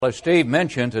As Steve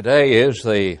mentioned, today is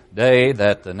the day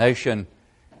that the nation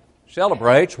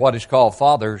celebrates what is called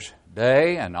Father's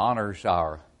Day and honors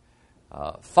our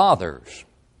fathers.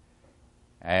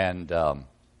 And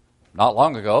not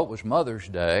long ago, it was Mother's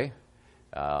Day.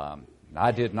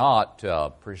 I did not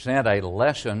present a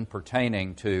lesson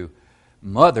pertaining to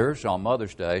mothers on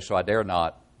Mother's Day, so I dare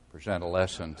not present a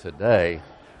lesson today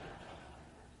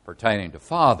pertaining to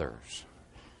fathers.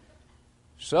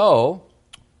 So,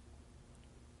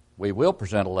 we will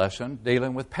present a lesson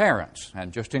dealing with parents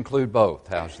and just include both.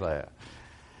 How's that?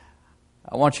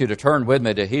 I want you to turn with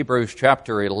me to Hebrews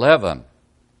chapter 11,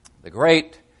 the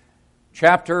great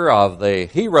chapter of the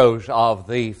heroes of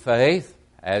the faith,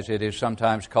 as it is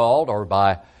sometimes called, or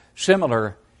by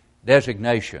similar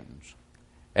designations.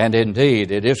 And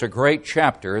indeed, it is a great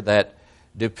chapter that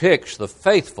depicts the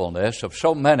faithfulness of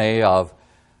so many of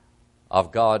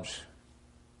God's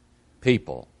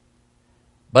people.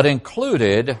 But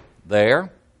included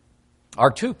there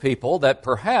are two people that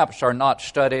perhaps are not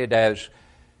studied as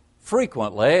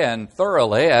frequently and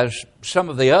thoroughly as some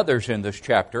of the others in this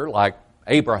chapter, like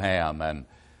Abraham and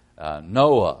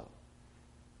Noah.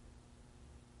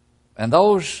 And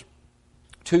those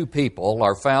two people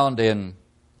are found in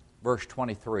verse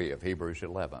 23 of Hebrews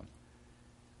 11.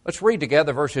 Let's read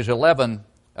together verses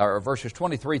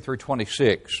 23 through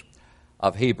 26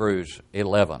 of Hebrews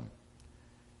 11.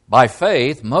 By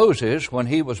faith, Moses, when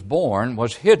he was born,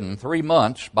 was hidden 3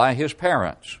 months by his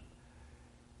parents,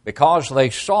 because they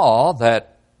saw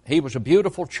that he was a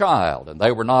beautiful child, and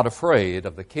they were not afraid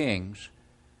of the king's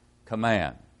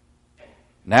command.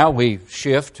 Now we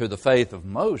shift to the faith of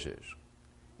Moses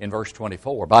in verse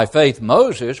 24. By faith,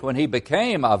 Moses, when he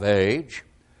became of age,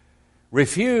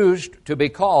 refused to be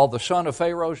called the son of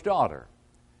Pharaoh's daughter,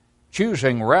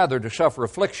 choosing rather to suffer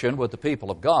affliction with the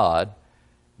people of God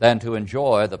than to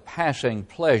enjoy the passing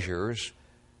pleasures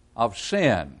of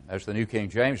sin, as the New King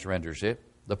James renders it,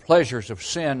 the pleasures of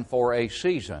sin for a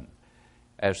season,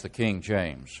 as the King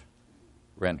James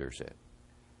renders it.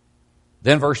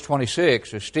 Then verse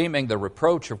 26, esteeming the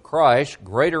reproach of Christ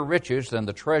greater riches than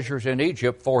the treasures in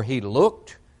Egypt, for he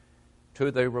looked to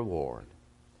the reward.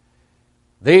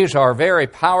 These are very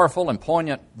powerful and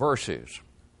poignant verses,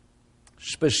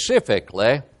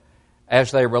 specifically as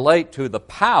they relate to the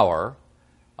power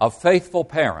of faithful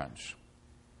parents,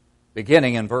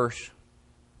 beginning in verse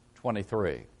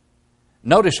 23.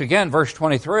 Notice again, verse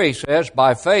 23 says,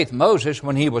 by faith Moses,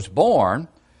 when he was born,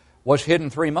 was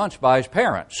hidden 3 months by his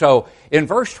parents. So in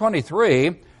verse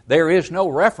 23, there is no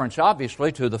reference,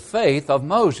 obviously, to the faith of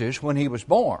Moses when he was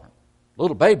born.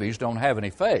 Little babies don't have any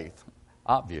faith,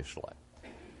 obviously.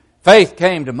 Faith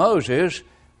came to Moses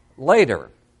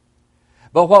later.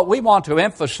 But what we want to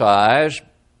emphasize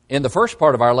in the first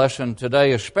part of our lesson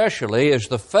today especially is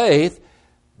the faith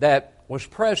that was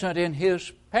present in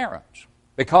his parents,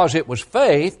 because it was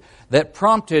faith that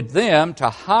prompted them to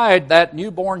hide that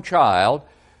newborn child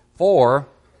for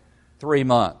 3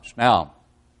 months. Now,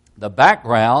 the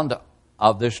background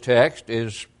of this text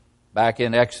is back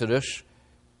in Exodus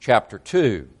chapter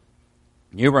 2.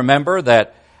 You remember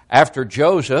that after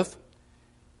Joseph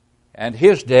and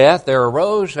his death, there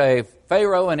arose a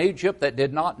Pharaoh in Egypt that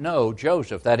did not know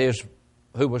Joseph, that is,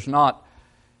 who was not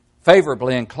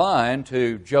favorably inclined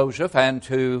to Joseph and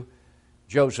to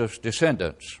Joseph's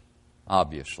descendants,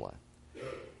 obviously.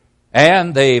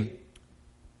 And the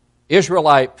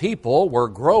Israelite people were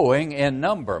growing in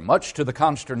number, much to the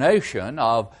consternation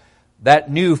of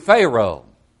that new Pharaoh.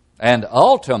 And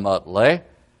ultimately,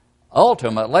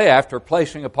 after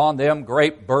placing upon them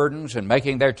great burdens and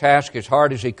making their task as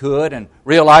hard as he could and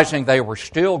realizing they were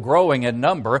still growing in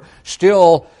number,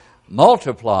 still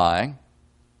multiplying,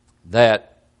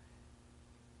 that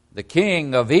the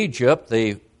king of Egypt,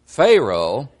 the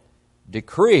Pharaoh,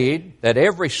 decreed that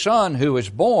every son who was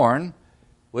born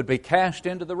would be cast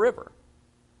into the river.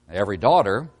 Every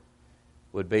daughter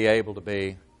would be able to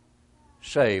be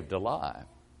saved alive.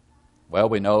 Well,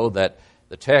 we know that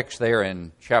the text there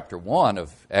in chapter 1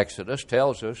 of Exodus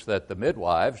tells us that the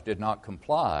midwives did not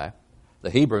comply, the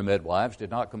Hebrew midwives did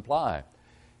not comply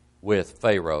with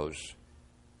Pharaoh's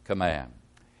command.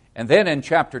 And then in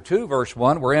chapter 2, verse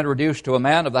 1, we're introduced to a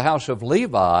man of the house of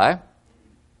Levi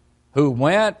who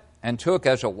went and took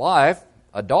as a wife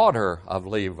a daughter of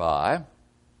Levi.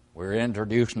 We're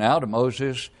introduced now to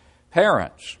Moses'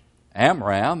 parents,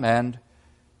 Amram and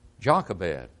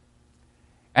Jochebed.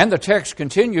 And the text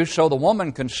continues, so the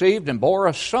woman conceived and bore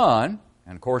a son.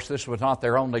 And of course, this was not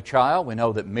their only child. We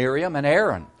know that Miriam and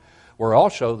Aaron were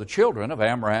also the children of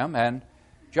Amram and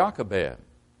Jochebed.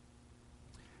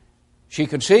 She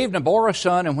conceived and bore a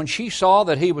son, and when she saw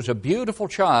that he was a beautiful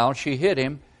child, she hid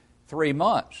him 3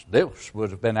 months. This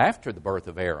would have been after the birth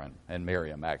of Aaron and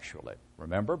Miriam, actually.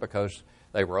 Remember? Because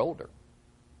they were older.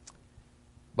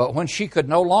 But when she could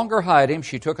no longer hide him,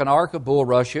 she took an ark of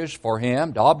bulrushes for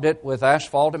him, daubed it with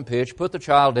asphalt and pitch, put the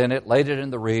child in it, laid it in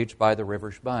the reeds by the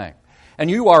river's bank.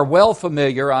 And you are well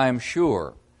familiar, I am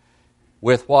sure,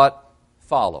 with what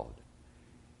followed,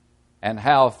 and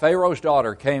how Pharaoh's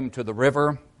daughter came to the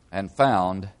river and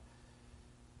found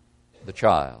the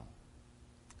child.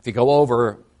 If you go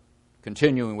over,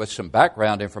 continuing with some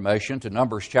background information, to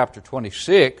Numbers chapter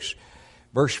 26,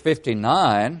 verse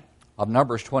 59 of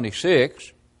Numbers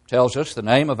 26, tells us the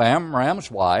name of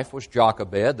Amram's wife was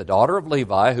Jochebed, the daughter of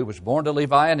Levi, who was born to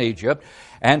Levi in Egypt.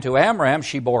 And to Amram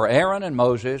she bore Aaron and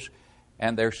Moses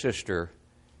and their sister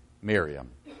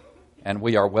Miriam. And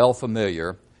we are well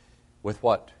familiar with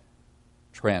what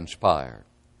transpired.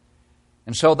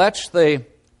 And so that's the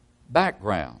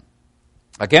background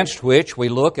against which we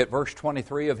look at verse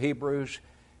 23 of Hebrews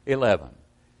 11,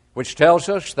 which tells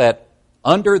us that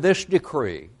under this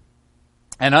decree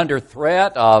and under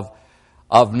threat of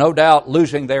no doubt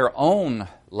losing their own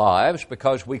lives,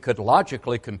 because we could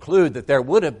logically conclude that there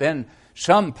would have been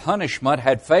some punishment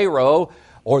had Pharaoh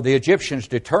or the Egyptians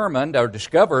determined or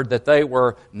discovered that they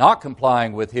were not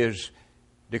complying with his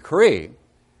decree,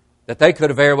 that they could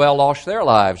have very well lost their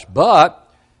lives. But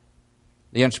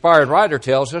the inspired writer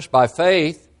tells us by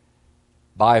faith,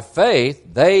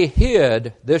 they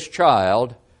hid this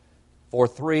child for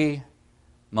 3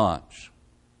 months.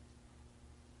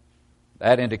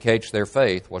 That indicates their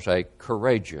faith was a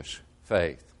courageous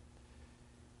faith.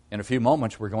 In a few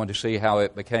moments, we're going to see how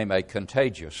it became a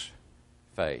contagious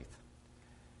faith,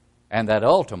 and that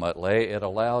ultimately it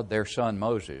allowed their son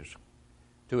Moses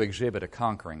to exhibit a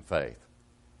conquering faith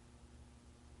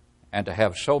and to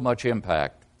have so much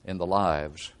impact in the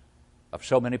lives of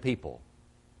so many people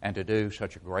and to do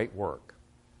such a great work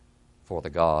for the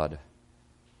God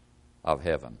of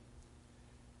heaven.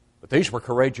 But these were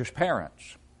courageous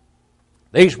parents.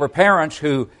 These were parents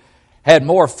who had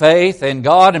more faith in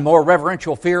God and more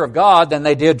reverential fear of God than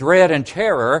they did dread and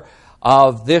terror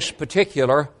of this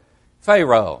particular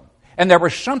Pharaoh. And there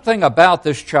was something about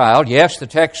this child. Yes, the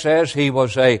text says he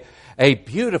was a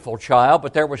beautiful child,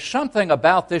 but there was something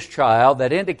about this child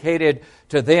that indicated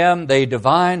to them the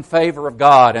divine favor of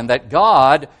God and that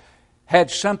God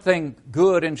had something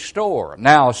good in store.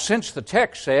 Now, since the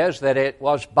text says that it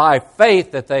was by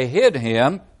faith that they hid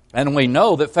him, and we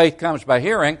know that faith comes by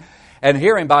hearing, and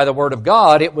hearing by the Word of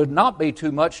God, it would not be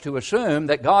too much to assume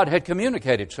that God had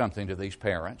communicated something to these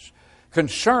parents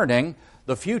concerning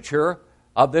the future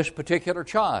of this particular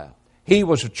child. He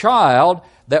was a child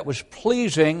that was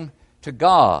pleasing to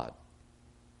God,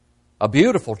 a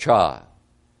beautiful child.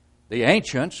 The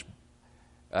ancients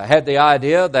had the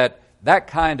idea that that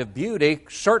kind of beauty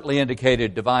certainly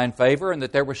indicated divine favor and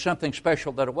that there was something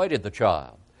special that awaited the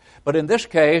child. But in this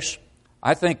case,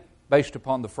 I think based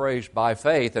upon the phrase by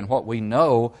faith and what we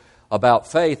know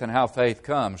about faith and how faith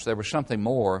comes, there was something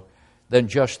more than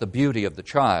just the beauty of the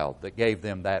child that gave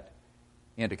them that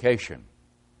indication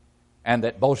and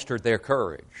that bolstered their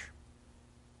courage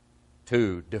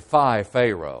to defy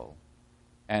Pharaoh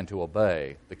and to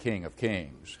obey the King of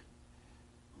Kings,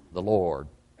 the Lord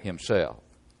Himself.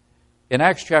 In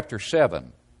Acts chapter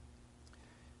 7,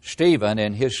 Stephen,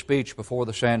 in his speech before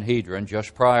the Sanhedrin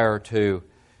just prior to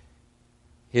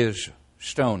his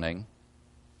stoning,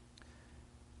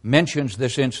 mentions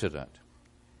this incident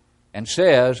and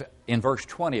says in verse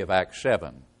 20 of Acts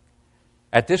 7,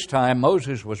 "At this time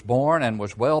Moses was born and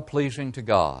was well-pleasing to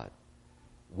God."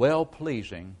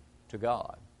 Well-pleasing to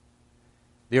God.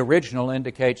 The original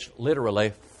indicates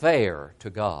literally fair to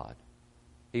God.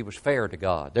 He was fair to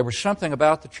God. There was something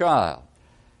about the child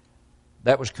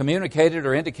that was communicated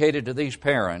or indicated to these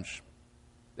parents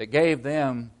that gave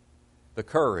them the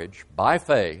courage, by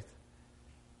faith,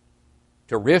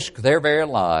 to risk their very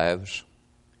lives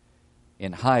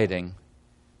in hiding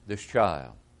this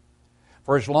child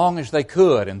for as long as they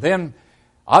could. And then,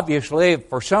 obviously,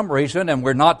 for some reason, and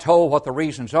we're not told what the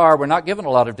reasons are, we're not given a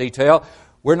lot of detail,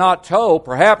 we're not told,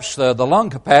 perhaps the lung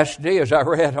capacity, as I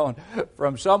read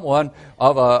from someone,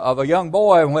 of a young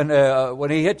boy when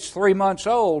he hits 3 months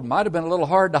old, might have been a little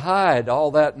hard to hide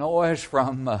all that noise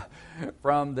from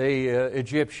the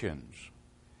Egyptians.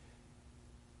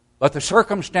 But the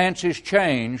circumstances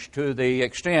changed to the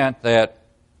extent that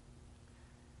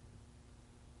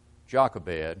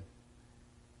Jochebed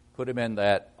put him in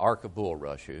that ark of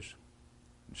bulrushes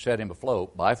and set him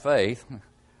afloat by faith,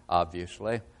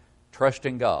 obviously,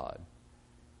 trusting God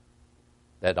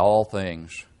that all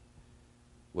things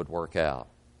would work out.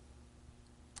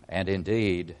 And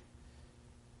indeed,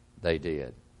 they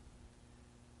did.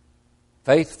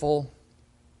 faithful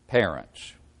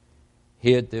parents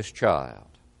hid this child,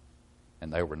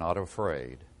 and they were not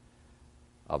afraid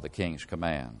of the king's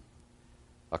command.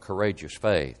 A courageous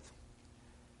faith.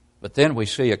 But then we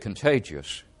see a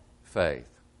contagious faith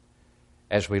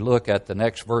as we look at the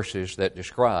next verses that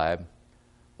describe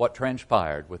what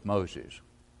transpired with Moses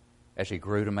as he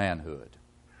grew to manhood.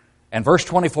 And verse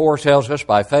 24 tells us,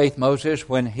 by faith Moses,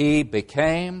 when he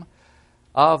became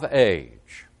of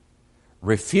age,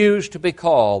 refused to be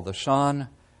called the son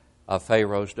of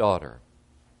Pharaoh's daughter.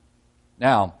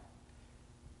 Now,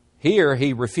 here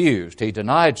he refused. He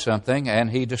denied something and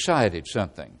he decided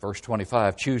something. Verse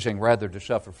 25, choosing rather to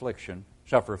suffer affliction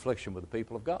with the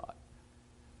people of God.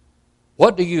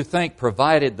 What do you think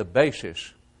provided the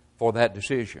basis for that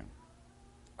decision?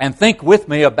 And think with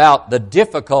me about the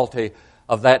difficulty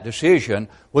of that decision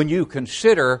when you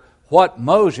consider what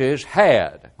Moses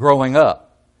had growing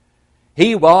up.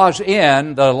 He was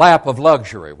in the lap of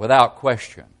luxury, without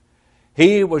question.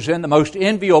 He was in the most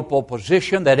enviable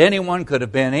position that anyone could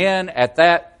have been in at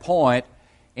that point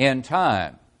in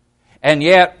time. And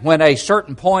yet, when a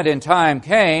certain point in time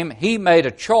came, he made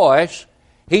a choice.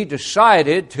 He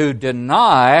decided to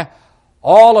deny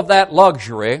all of that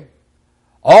luxury,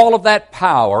 all of that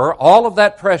power, all of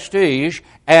that prestige,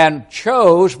 and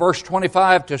chose, verse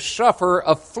 25, to suffer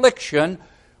affliction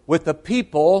with the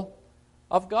people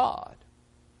of God.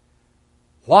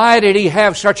 Why did he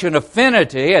have such an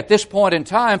affinity at this point in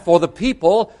time for the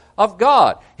people of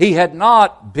God? He had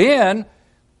not been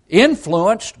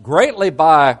influenced greatly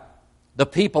by the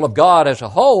people of God as a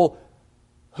whole.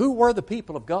 Who were the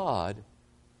people of God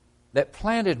that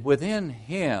planted within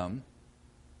him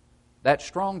that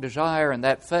strong desire and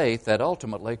that faith that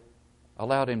ultimately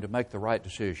allowed him to make the right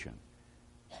decision?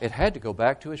 It had to go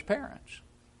back to his parents.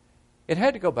 It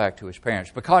had to go back to his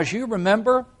parents, because you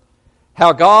remember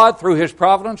how God, through His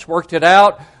providence, worked it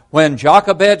out when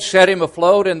Jochebed set him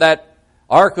afloat in that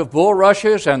ark of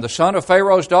bulrushes, and the son of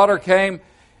Pharaoh's daughter came,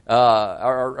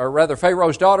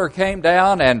 Pharaoh's daughter came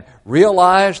down and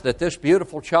realized that this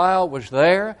beautiful child was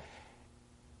there,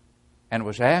 and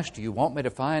was asked, "Do you want me to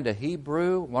find a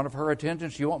Hebrew?" One of her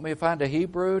attendants, "Do you want me to find a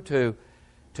Hebrew to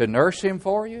nurse him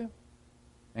for you?"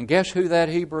 And guess who that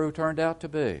Hebrew turned out to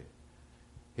be?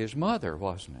 His mother,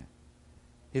 wasn't it?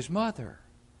 His mother.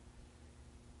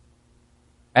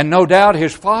 And no doubt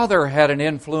his father had an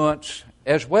influence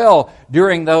as well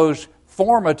during those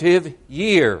formative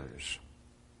years.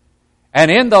 And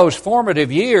in those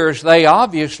formative years, they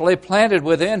obviously planted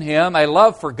within him a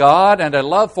love for God and a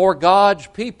love for God's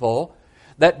people,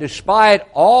 that despite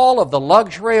all of the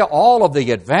luxury, all of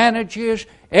the advantages,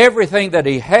 everything that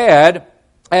he had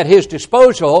at his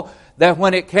disposal, that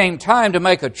when it came time to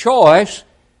make a choice,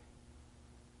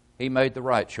 he made the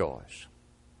right choice.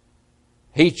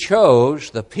 He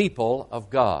chose the people of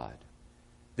God.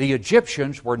 The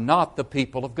Egyptians were not the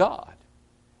people of God.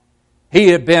 He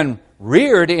had been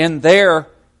reared in their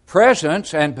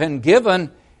presence and been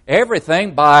given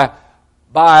everything by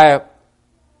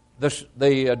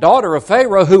the daughter of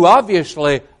Pharaoh, who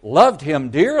obviously loved him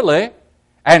dearly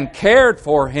and cared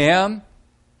for him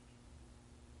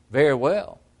very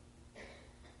well.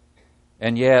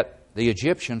 And yet, the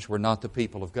Egyptians were not the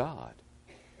people of God.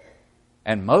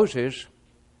 And Moses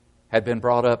had been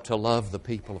brought up to love the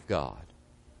people of God.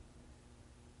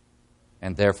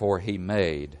 And therefore he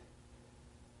made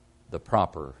the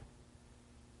proper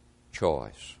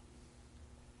choice.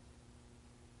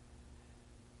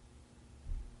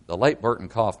 The late Burton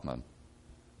Kaufman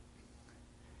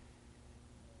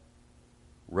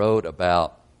wrote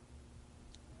about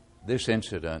this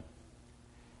incident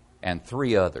and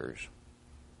three others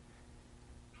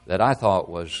that I thought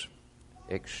was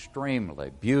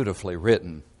extremely beautifully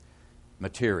written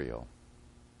material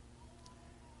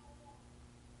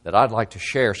that I'd like to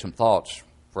share some thoughts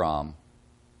from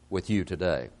with you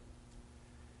today.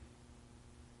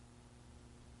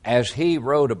 As he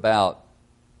wrote about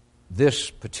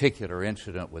this particular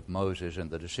incident with Moses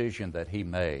and the decision that he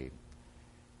made,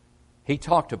 he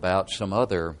talked about some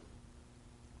other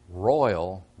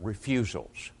royal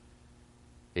refusals,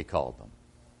 he called them.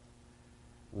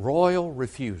 Royal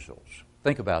refusals.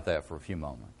 Think about that for a few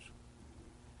moments.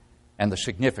 And the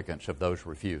significance of those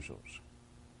refusals.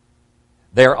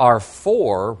 There are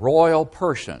 4 royal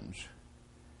persons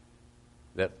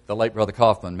that the late Brother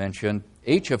Kaufman mentioned,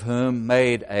 each of whom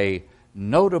made a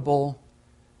notable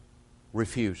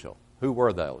refusal. Who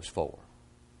were those 4?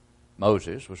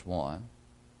 Moses was one.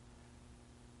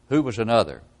 Who was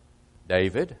another?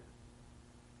 David.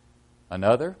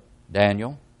 Another?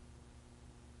 Daniel.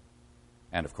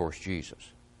 And of course,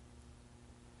 Jesus.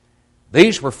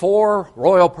 These were four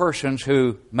royal persons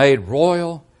who made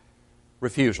royal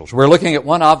refusals. We're looking at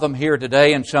one of them here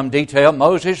today in some detail.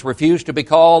 Moses refused to be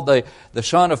called the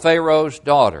son of Pharaoh's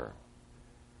daughter.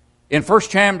 In 1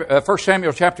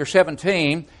 Samuel chapter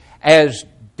 17, as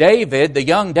David, the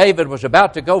young David, was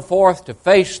about to go forth to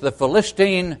face the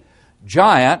Philistine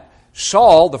giant,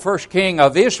 Saul, the first king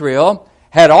of Israel,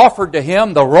 had offered to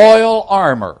him the royal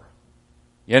armor.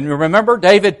 And you remember,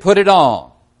 David put it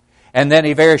on. And then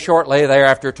he very shortly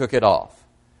thereafter took it off.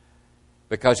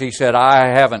 Because he said, I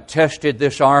haven't tested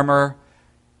this armor,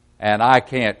 and I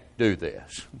can't do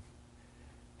this.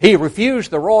 He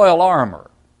refused the royal armor.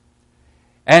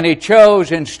 And he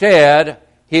chose instead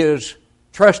his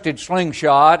trusted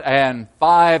slingshot and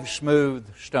 5 smooth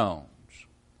stones.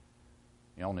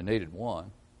 He only needed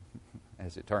one,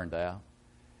 as it turned out,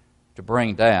 to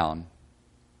bring down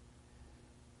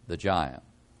the giant.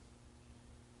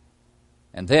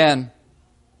 And then,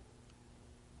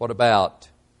 what about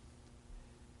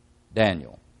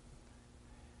Daniel?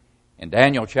 In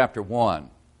Daniel chapter 1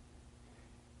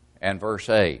 and verse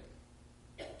 8,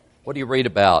 what do you read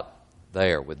about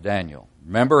there with Daniel?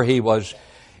 Remember, he was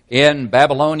in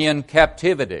Babylonian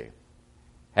captivity,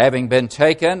 having been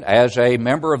taken as a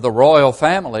member of the royal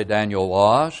family, Daniel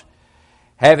was,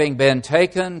 having been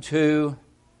taken to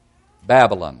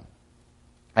Babylon.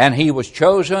 And he was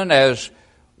chosen as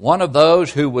one of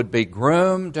those who would be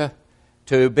groomed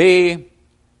to be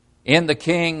in the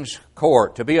king's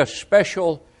court, to be a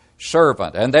special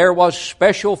servant. And there was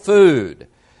special food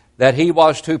that he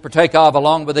was to partake of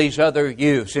along with these other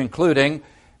youths, including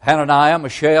Hananiah,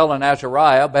 Mishael, and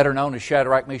Azariah, better known as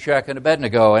Shadrach, Meshach, and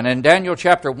Abednego. And in Daniel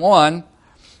chapter 1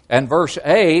 and verse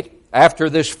 8, after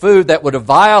this food that would have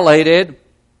violated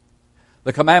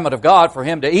the commandment of God for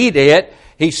him to eat it,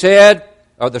 he said,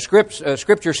 or the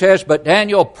Scripture says, but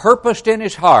Daniel purposed in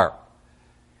his heart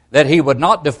that he would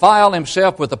not defile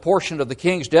himself with a portion of the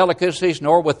king's delicacies,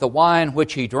 nor with the wine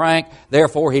which he drank.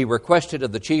 Therefore he requested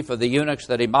of the chief of the eunuchs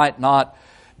that he might not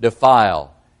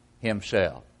defile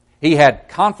himself. He had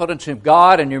confidence in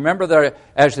God, and you remember that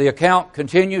as the account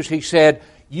continues, he said,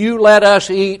 you let us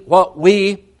eat what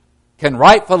we can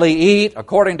rightfully eat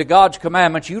according to God's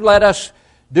commandments. You let us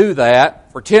do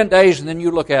that for 10 days, and then you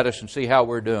look at us and see how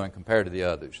we're doing compared to the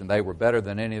others. And they were better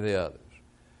than any of the others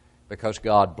because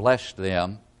God blessed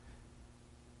them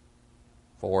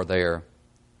for their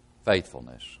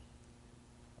faithfulness.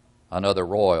 Another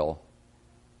royal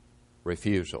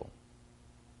refusal.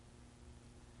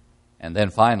 And then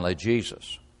finally,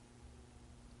 Jesus.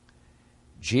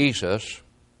 Jesus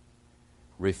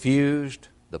refused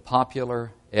the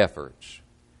popular efforts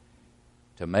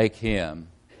to make him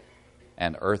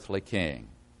an earthly king.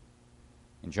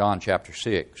 In John chapter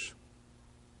 6,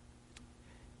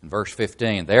 in verse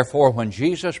 15, therefore when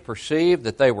Jesus perceived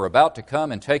that they were about to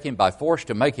come and take him by force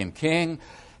to make him king,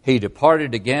 he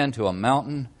departed again to a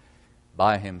mountain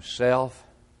by himself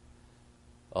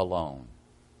alone.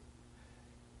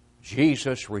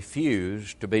 Jesus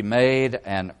refused to be made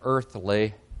an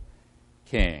earthly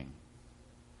king.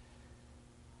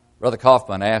 Brother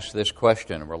Kaufman asked this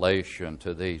question in relation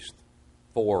to these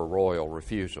 4 royal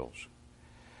refusals.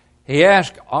 He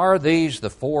asked, are these the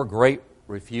 4 great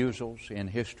refusals in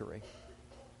history?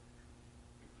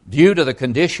 Due to the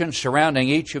conditions surrounding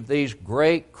each of these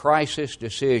great crisis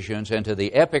decisions and to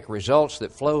the epic results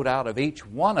that flowed out of each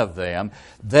one of them,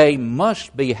 they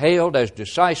must be hailed as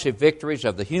decisive victories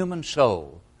of the human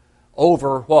soul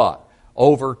over what?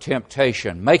 Over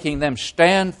temptation, making them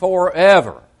stand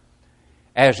forever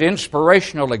as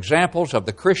inspirational examples of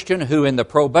the Christian who in the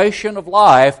probation of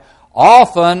life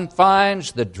often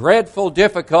finds the dreadful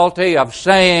difficulty of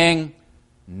saying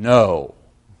no.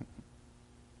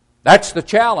 That's the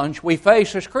challenge we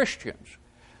face as Christians.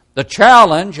 The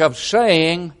challenge of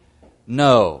saying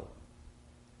no.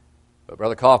 But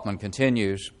Brother Kaufman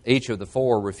continues, each of the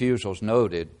 4 refusals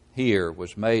noted here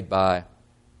was made by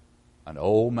an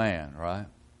old man, right?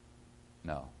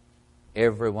 No.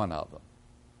 Every one of them.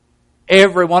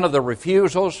 Every one of the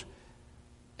refusals,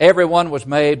 every one was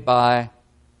made by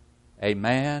a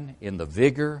man in the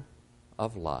vigor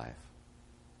of life.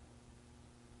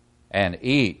 And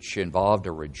each involved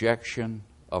a rejection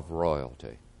of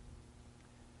royalty.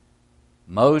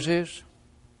 Moses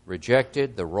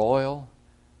rejected the royal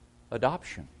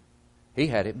adoption. He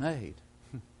had it made.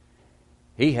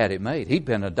 He had it made. He'd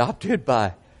been adopted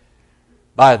by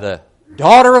the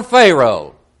daughter of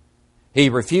Pharaoh. He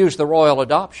refused the royal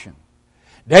adoption.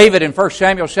 David in 1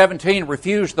 Samuel 17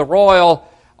 refused the royal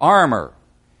armor.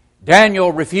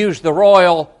 Daniel refused the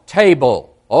royal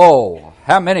table. Oh,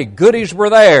 how many goodies were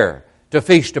there to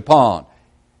feast upon.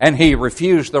 and he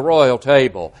refused the royal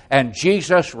table, and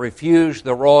Jesus refused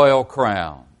the royal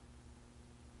crown.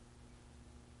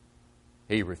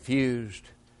 He refused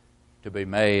to be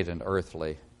made an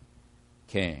earthly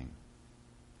king.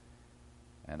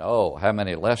 And oh, how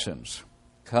many lessons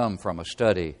come from a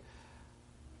study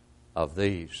of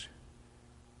these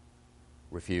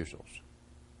refusals.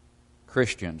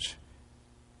 Christians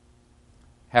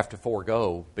have to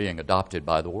forego being adopted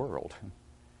by the world.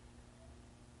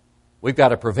 We've got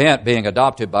to prevent being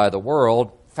adopted by the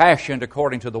world, fashioned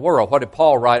according to the world. What did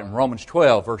Paul write in Romans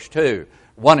 12, verse 2,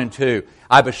 1 and 2?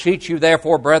 I beseech you,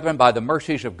 therefore, brethren, by the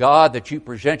mercies of God, that you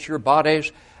present your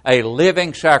bodies a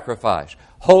living sacrifice,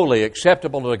 holy,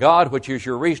 acceptable to God, which is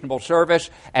your reasonable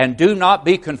service, and do not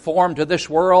be conformed to this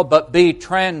world, but be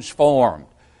transformed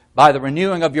by the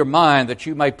renewing of your mind, that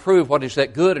you may prove what is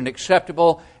that good and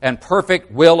acceptable and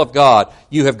perfect will of God.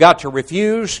 You have got to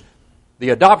refuse the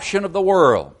adoption of the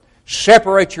world.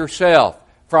 Separate yourself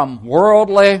from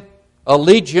worldly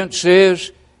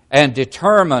allegiances and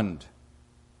determined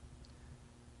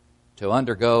to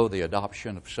undergo the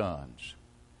adoption of sons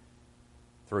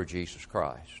through Jesus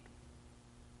Christ.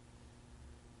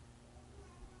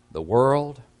 The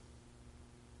world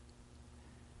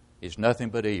is nothing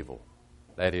but evil.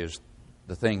 That is,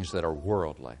 the things that are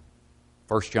worldly.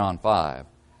 1 John 5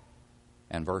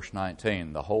 and verse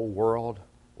 19, the whole world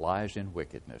lies in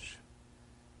wickedness,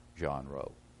 John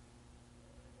wrote.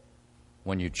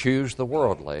 When you choose the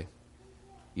worldly,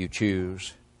 you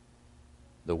choose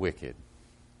the wicked.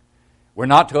 We're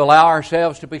not to allow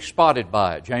ourselves to be spotted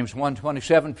by it. James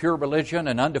 1:27, pure religion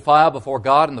and undefiled before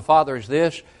God and the Father is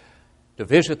this, to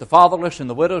visit the fatherless and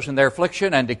the widows in their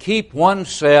affliction, and to keep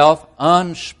oneself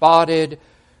unspotted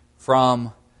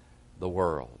from the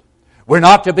world. We're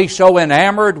not to be so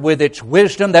enamored with its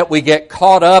wisdom that we get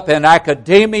caught up in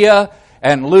academia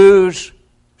and lose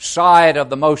sight of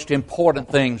the most important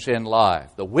things in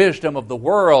life. The wisdom of the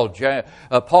world,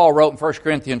 Paul wrote in 1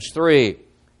 Corinthians 3,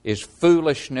 is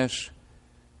foolishness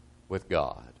with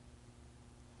God.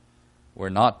 We're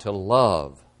not to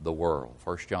love the world.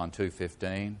 1 John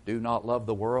 2:15, do not love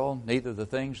the world, neither the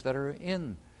things that are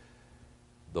in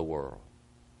the world.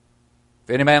 If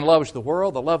any man loves the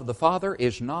world, the love of the Father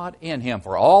is not in him.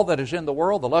 For all that is in the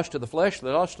world, the lust of the flesh,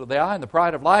 the lust of the eye, and the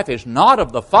pride of life, is not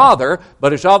of the Father,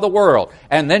 but is of the world.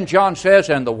 And then John says,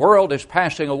 and the world is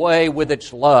passing away with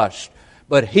its lust.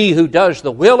 But he who does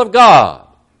the will of God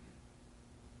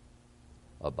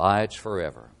abides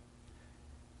forever.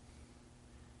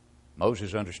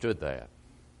 Moses understood that.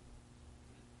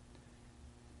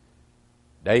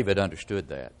 David understood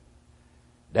that.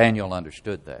 Daniel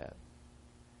understood that.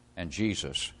 And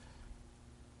Jesus,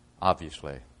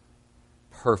 obviously,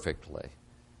 perfectly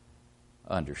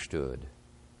understood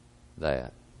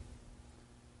that.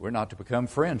 We're not to become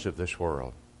friends of this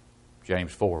world.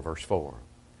 James 4, verse 4.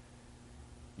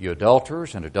 You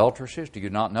adulterers and adulteresses, do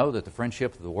you not know that the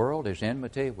friendship of the world is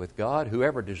enmity with God?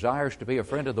 Whoever desires to be a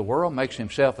friend of the world makes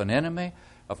himself an enemy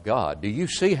of God. Do you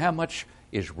see how much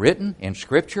is written in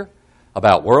Scripture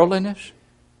about worldliness?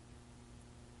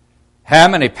 How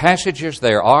many passages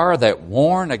there are that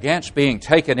warn against being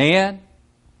taken in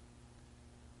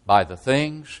by the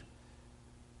things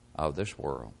of this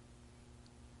world.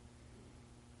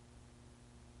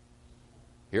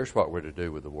 Here's what we're to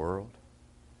do with the world.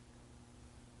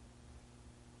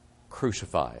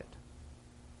 Crucify it.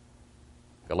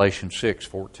 Galatians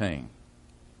 6:14.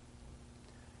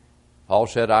 Paul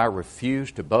said, I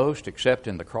refuse to boast except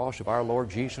in the cross of our Lord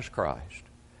Jesus Christ,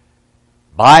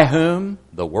 by whom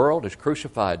the world is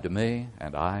crucified to me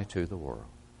and I to the world.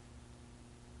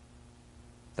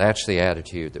 That's the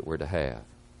attitude that we're to have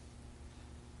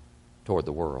toward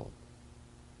the world.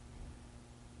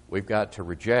 We've got to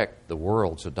reject the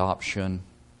world's adoption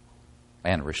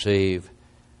and receive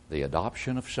the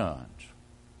adoption of sons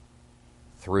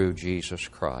through Jesus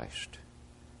Christ.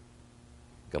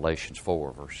 Galatians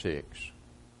 4, verse 6,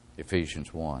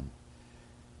 Ephesians 1,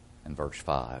 and verse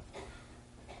 5.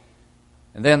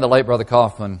 And then the late Brother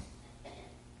Kaufman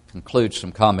concludes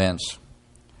some comments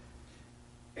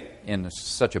in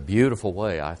such a beautiful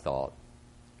way, I thought,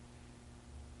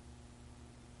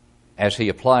 as he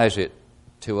applies it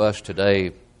to us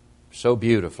today so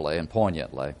beautifully and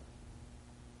poignantly,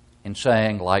 in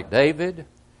saying, like David,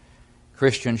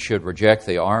 Christians should reject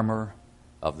the armor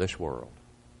of this world,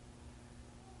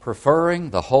 preferring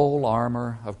the whole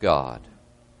armor of God.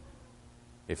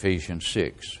 Ephesians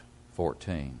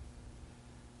 6:14.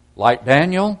 Like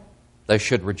Daniel, they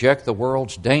should reject the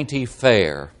world's dainty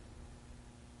fare,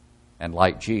 and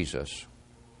like Jesus,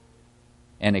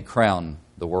 any crown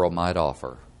the world might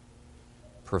offer,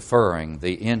 preferring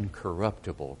the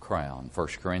incorruptible crown, 1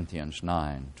 Corinthians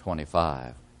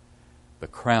 9:25. The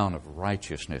crown of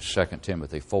righteousness, 2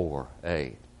 Timothy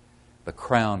 4:8. The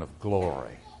crown of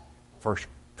glory, 1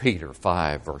 Peter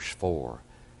 5, verse 4.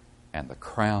 And the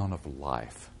crown of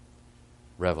life,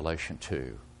 Revelation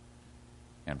 2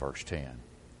 and verse 10.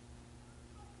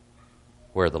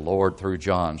 Where the Lord through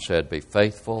John said, "Be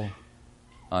faithful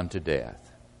unto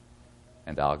death,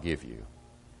 and I'll give you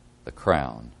the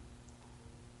crown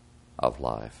of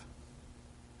life."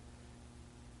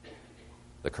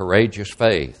 The courageous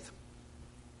faith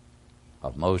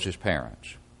of Moses'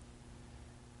 parents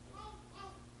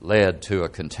led to a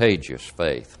contagious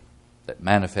faith that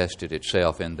manifested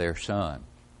itself in their son.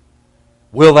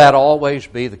 Will that always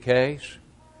be the case?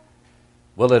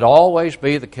 Will it always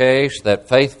be the case that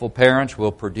faithful parents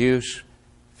will produce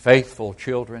faithful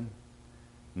children?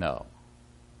 No.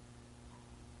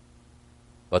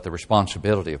 But the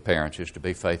responsibility of parents is to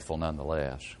be faithful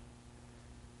nonetheless.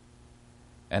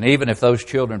 And even if those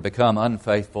children become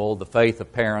unfaithful, the faith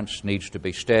of parents needs to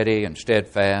be steady and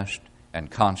steadfast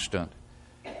and constant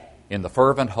in the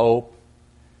fervent hope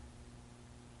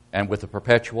and with the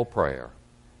perpetual prayer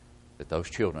that those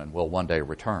children will one day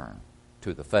return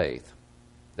to the faith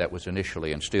that was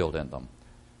initially instilled in them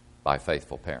by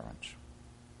faithful parents.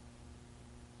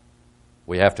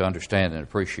 We have to understand and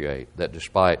appreciate that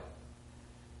despite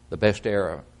the best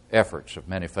efforts of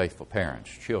many faithful parents,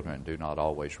 children do not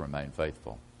always remain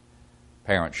faithful.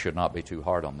 Parents should not be too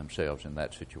hard on themselves in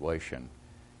that situation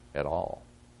at all.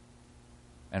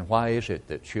 And why is it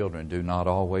that children do not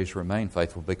always remain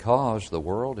faithful? Because the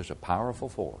world is a powerful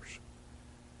force.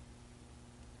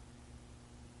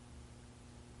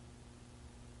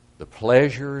 The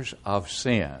pleasures of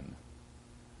sin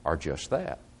are just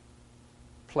that,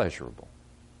 pleasurable.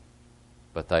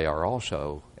 But they are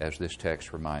also, as this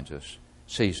text reminds us,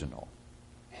 seasonal.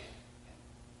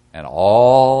 And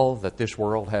all that this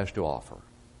world has to offer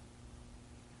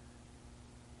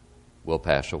will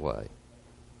pass away.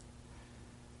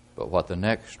 But what the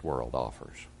next world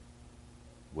offers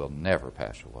will never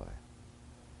pass away.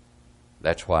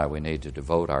 That's why we need to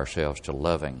devote ourselves to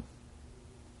loving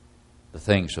the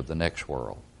things of the next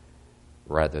world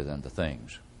rather than the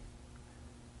things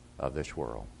of this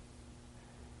world.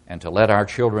 And to let our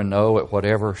children know at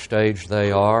whatever stage they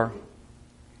are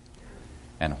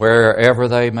and wherever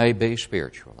they may be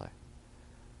spiritually,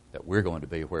 that we're going to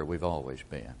be where we've always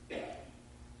been.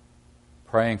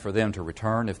 Praying for them to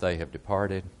return if they have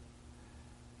departed.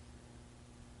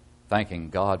 Thanking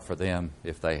God for them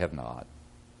if they have not.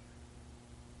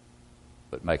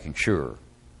 But making sure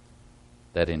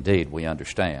that indeed we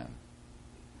understand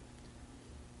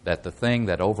that the thing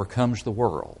that overcomes the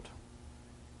world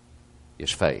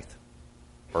is faith.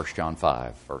 1 John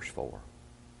 5, verse 4.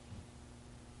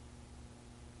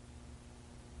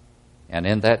 And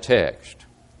in that text,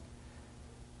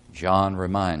 John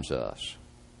reminds us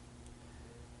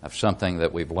of something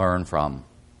that we've learned from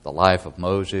the life of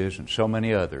Moses and so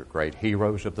many other great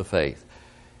heroes of the faith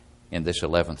in this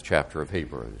 11th chapter of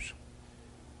Hebrews.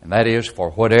 And that is, for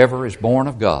whatever is born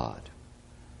of God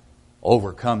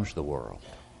overcomes the world.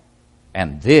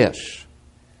 And this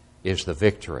is the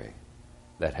victory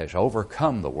that has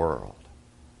overcome the world,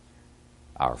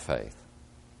 our faith.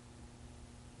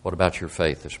 What about your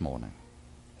faith this morning?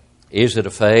 Is it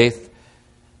a faith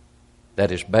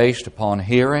that is based upon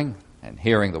hearing, and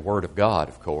hearing the Word of God,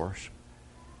 of course?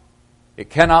 It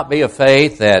cannot be a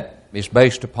faith that is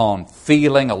based upon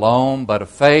feeling alone, but a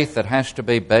faith that has to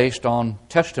be based on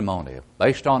testimony,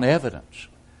 based on evidence.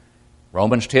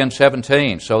 Romans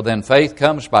 10:17, so then faith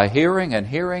comes by hearing, and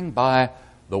hearing by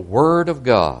the Word of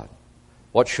God.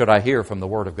 What should I hear from the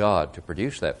Word of God to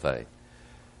produce that faith?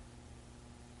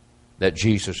 That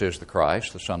Jesus is the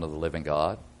Christ, the Son of the living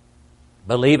God.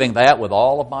 Believing that with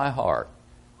all of my heart,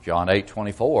 John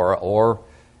 8:24, or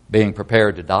being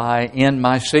prepared to die in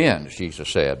my sins, Jesus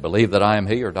said. Believe that I am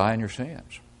He or die in your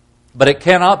sins. But it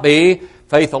cannot be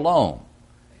faith alone.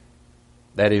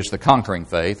 That is the conquering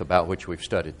faith about which we've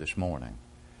studied this morning.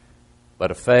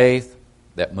 But a faith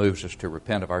that moves us to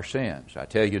repent of our sins. I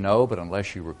tell you no, but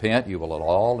unless you repent, you will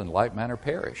all in like manner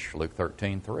perish. Luke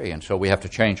 13:3. And so we have to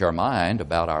change our mind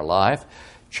about our life,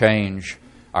 change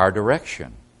our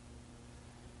direction.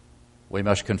 We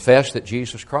must confess that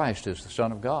Jesus Christ is the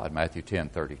Son of God, Matthew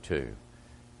 10:32.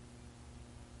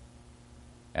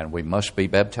 And we must be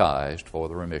baptized for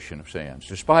the remission of sins.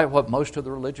 Despite what most of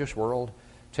the religious world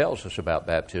tells us about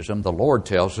baptism, the Lord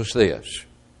tells us this: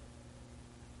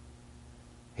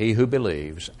 he who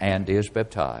believes and is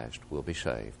baptized will be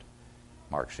saved.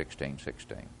 Mark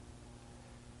 16:16.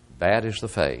 That is the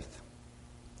faith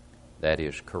that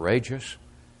is courageous,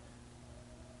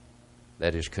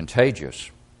 that is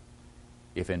contagious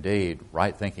if indeed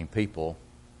right-thinking people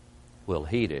will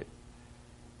heed it.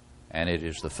 And it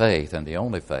is the faith, and the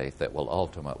only faith, that will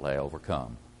ultimately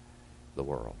overcome the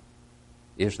world.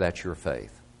 Is that your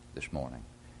faith this morning?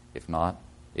 If not,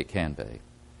 it can be,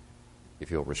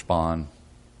 if you'll respond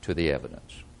to the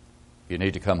evidence. You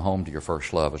need to come home to your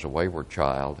first love as a wayward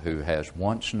child who has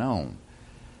once known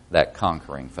that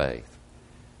conquering faith,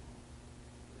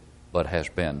 but has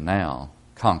been now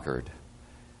conquered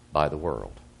by the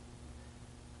world.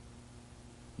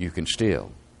 You can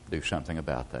still do something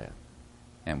about that,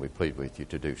 and we plead with you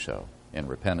to do so in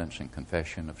repentance and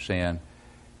confession of sin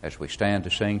as we stand to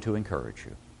sing to encourage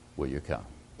you. Will you come?